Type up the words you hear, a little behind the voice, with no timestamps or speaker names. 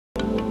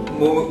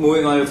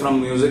moving away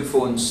from music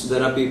phones,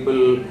 there are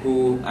people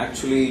who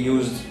actually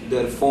use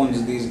their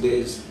phones these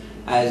days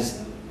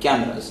as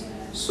cameras.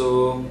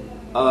 So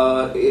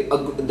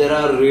there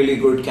are really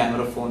good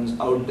camera phones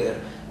out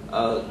there,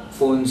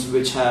 phones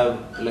which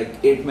have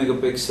like 8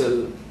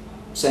 megapixel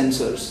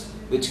sensors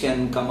which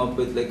can come up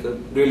with like a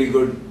really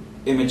good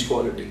image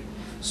quality.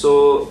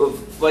 So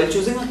while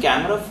choosing a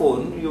camera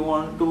phone, you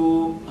want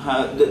to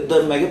have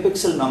the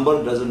megapixel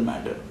number doesn't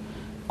matter,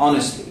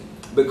 honestly,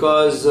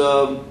 because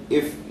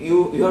if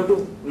you have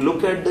to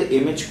look at the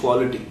image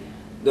quality,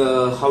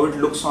 how it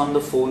looks on the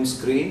phone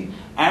screen,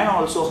 and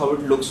also how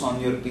it looks on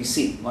your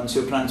PC once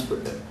you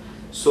transferred it.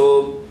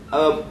 So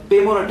pay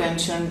more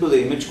attention to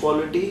the image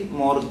quality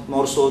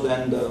more so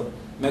than the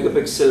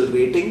megapixel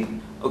rating.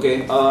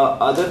 Okay,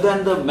 other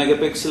than the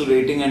megapixel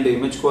rating and the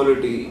image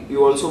quality,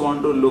 you also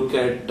want to look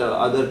at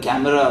other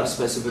camera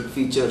specific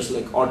features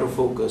like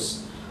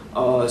autofocus,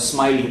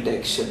 smile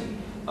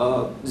detection,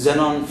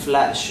 xenon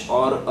flash,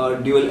 or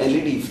dual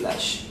LED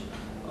flash.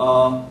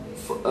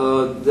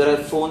 There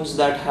are phones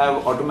that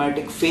have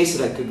automatic face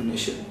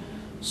recognition,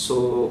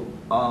 so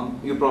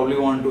you probably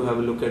want to have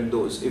a look at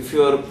those if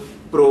you're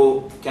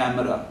pro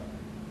camera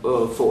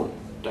phone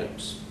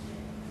types.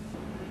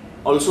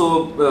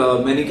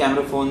 Also, many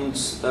camera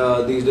phones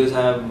these days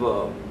have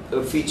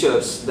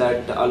features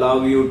that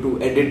allow you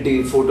to edit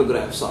the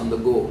photographs on the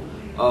go,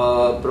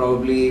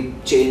 probably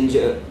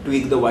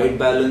tweak the white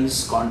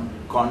balance,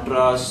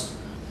 contrast,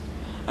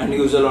 and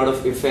use a lot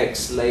of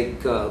effects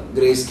like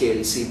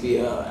grayscale,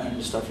 sepia,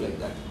 and stuff like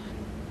that.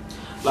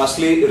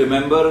 Lastly,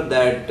 remember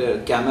that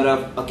a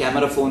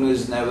camera phone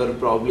is never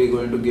probably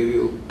going to give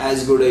you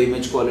as good an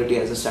image quality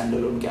as a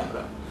standalone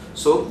camera.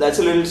 So that's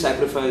a little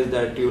sacrifice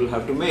that you'll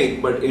have to make,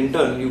 but in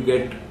turn you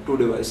get two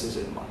devices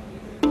in one.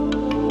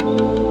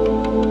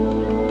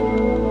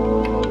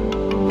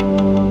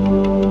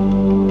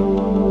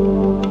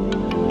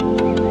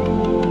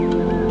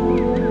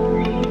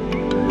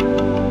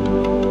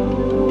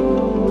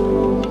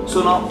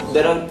 So now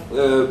there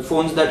are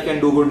phones that can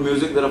do good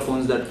music, there are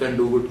phones that can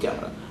do good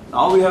camera.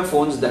 Now we have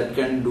phones that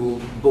can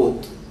do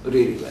both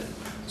really well.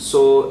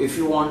 So if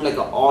you want like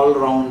an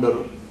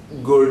all-rounder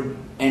good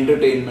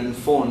entertainment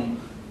phone,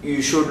 you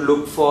should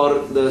look for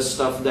the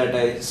stuff that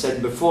I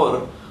said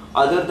before.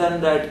 Other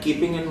than that,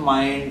 keeping in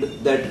mind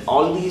that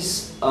all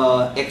these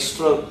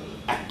extra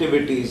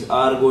activities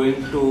are going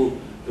to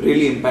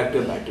really impact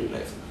your battery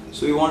life.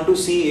 So you want to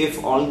see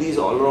if all these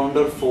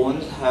all-rounder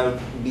phones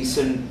have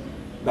decent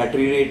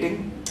battery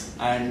rating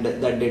and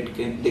that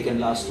they can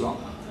last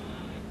long.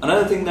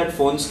 Another thing that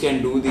phones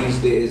can do these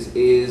days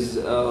is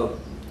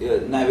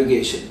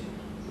navigation.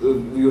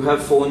 You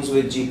have phones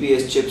with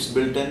GPS chips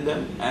built in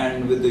them,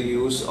 and with the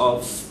use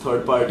of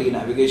third-party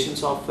navigation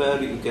software,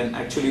 you can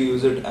actually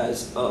use it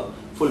as a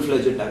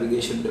full-fledged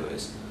navigation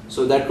device.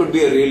 So that could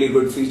be a really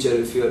good feature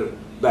if you're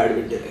bad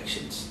with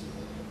directions.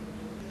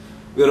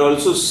 We're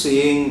also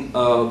seeing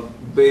a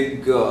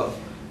big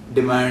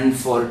demand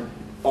for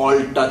all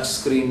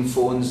touchscreen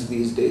phones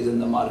these days in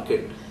the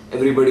market.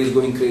 Everybody's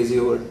going crazy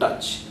over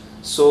touch.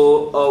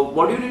 So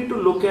what you need to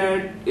look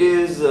at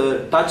is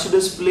touch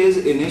displays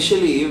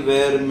initially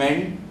were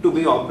meant to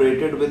be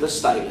operated with a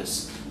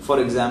stylus.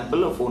 For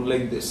example, a phone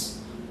like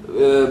this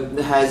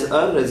has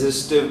a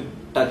resistive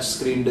touch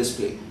screen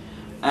display,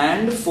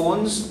 and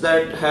phones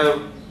that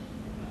have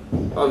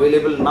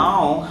available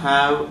now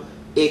have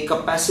a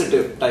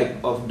capacitive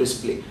type of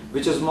display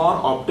which is more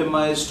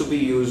optimized to be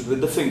used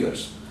with the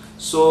fingers.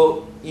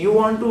 So you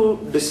want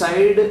to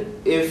decide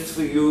if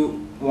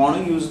you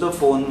want to use the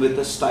phone with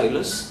a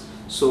stylus.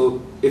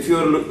 So if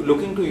you're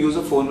looking to use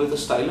a phone with a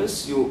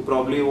stylus, you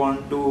probably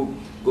want to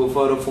go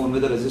for a phone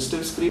with a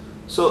resistive screen.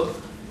 So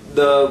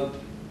the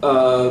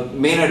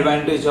main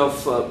advantage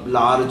of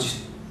large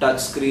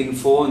touchscreen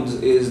phones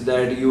is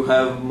that you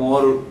have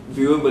more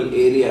viewable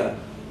area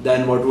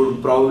than what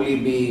would probably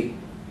be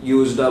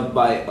used up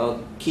by a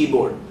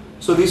keyboard.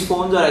 So these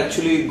phones are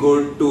actually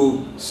good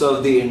to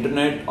surf the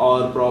internet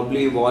or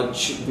probably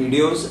watch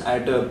videos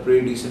at a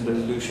pretty decent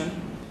resolution.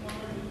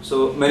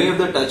 So many of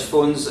the touch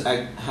phones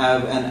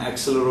have an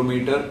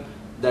accelerometer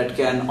that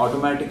can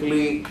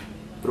automatically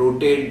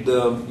rotate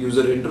the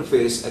user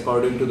interface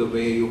according to the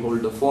way you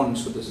hold the phone.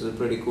 So this is a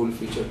pretty cool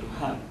feature to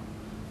have.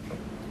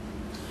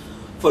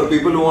 For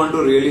people who want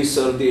to really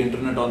surf the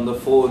internet on the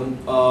phone,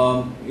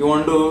 you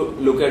want to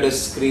look at a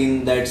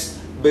screen that's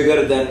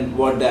bigger than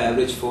what the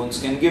average phones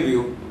can give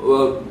you.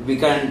 We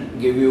can't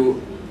give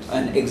you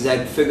an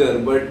exact figure,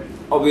 but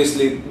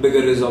obviously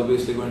bigger is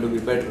obviously going to be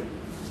better.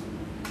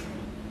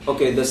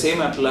 Okay, the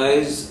same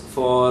applies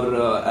for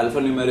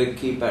alphanumeric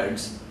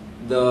keypads.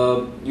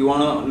 You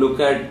want to look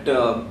at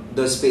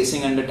the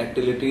spacing and the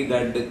tactility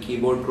that the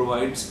keyboard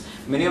provides.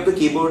 Many of the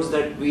keyboards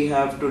that we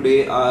have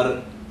today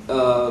are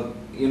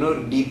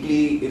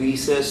deeply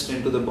recessed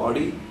into the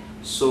body,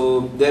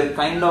 so they're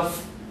kind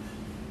of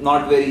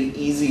not very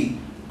easy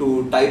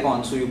to type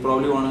on, so you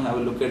probably want to have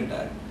a look at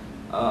that.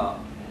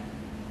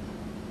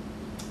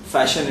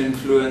 Fashion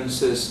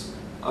influences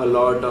a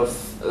lot of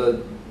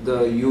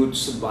the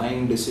youth's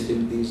buying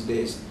decision these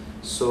days.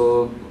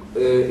 So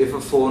if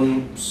a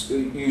phone,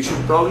 you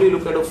should probably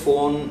look at a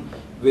phone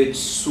which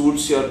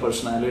suits your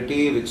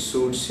personality, which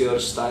suits your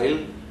style,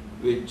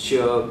 which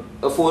a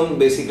phone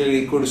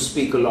basically could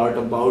speak a lot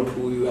about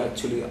who you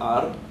actually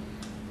are.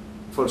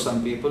 For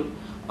some people,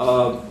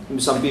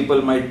 some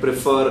people might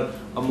prefer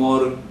a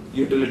more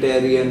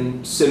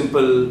utilitarian,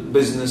 simple,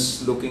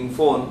 business looking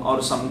phone,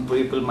 or some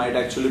people might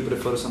actually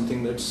prefer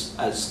something that's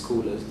as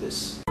cool as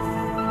this.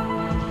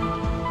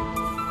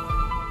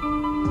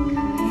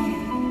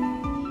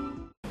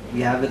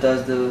 We have with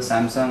us the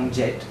Samsung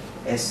Jet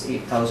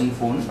S8000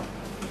 phone.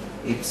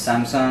 It's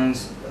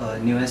Samsung's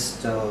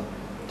newest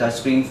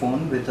touchscreen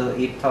phone with a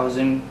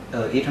 800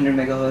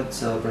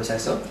 megahertz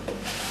processor.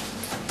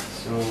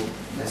 So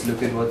let's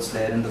look at what's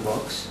there in the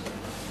box.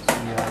 So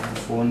we have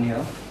the phone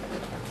here.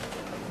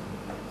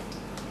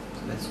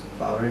 So let's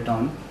power it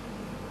on.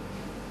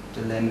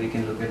 Till then we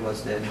can look at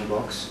what's there in the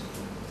box.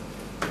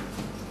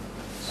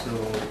 So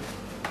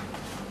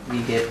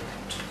we get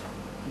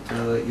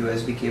the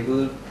USB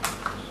cable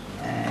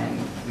and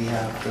we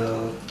have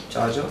the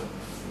charger.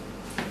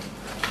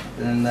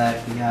 Other than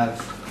that, we have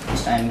the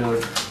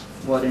standard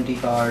warranty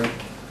card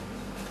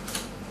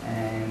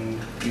and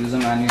user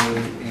manual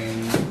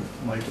in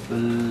multiple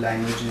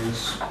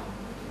languages.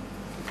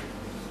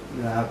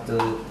 You have the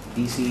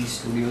PC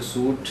Studio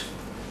Suite,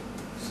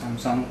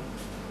 Samsung.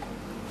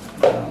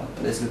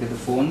 Let's look at the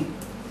phone.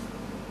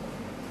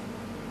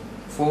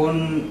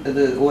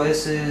 The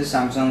OS is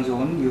Samsung's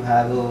own. You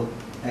have a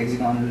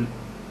hexagonal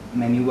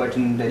menu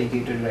button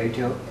dedicated right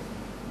here.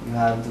 You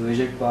have the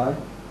widget bar.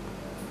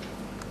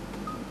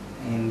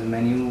 In the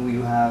menu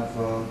you have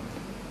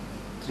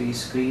 3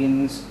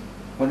 screens.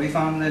 What we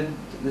found that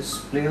this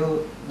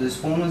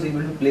phone was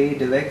able to play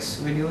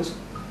DivX videos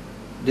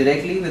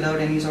directly without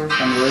any sort of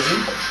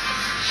conversion.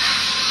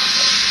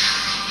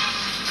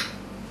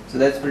 So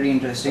that's pretty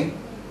interesting.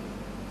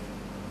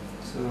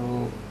 So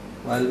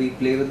while we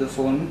play with the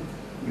phone,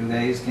 you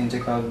guys can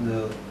check out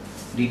the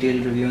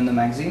detailed review in the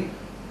magazine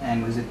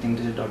and visit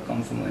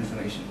thinkdigit.com for more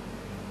information.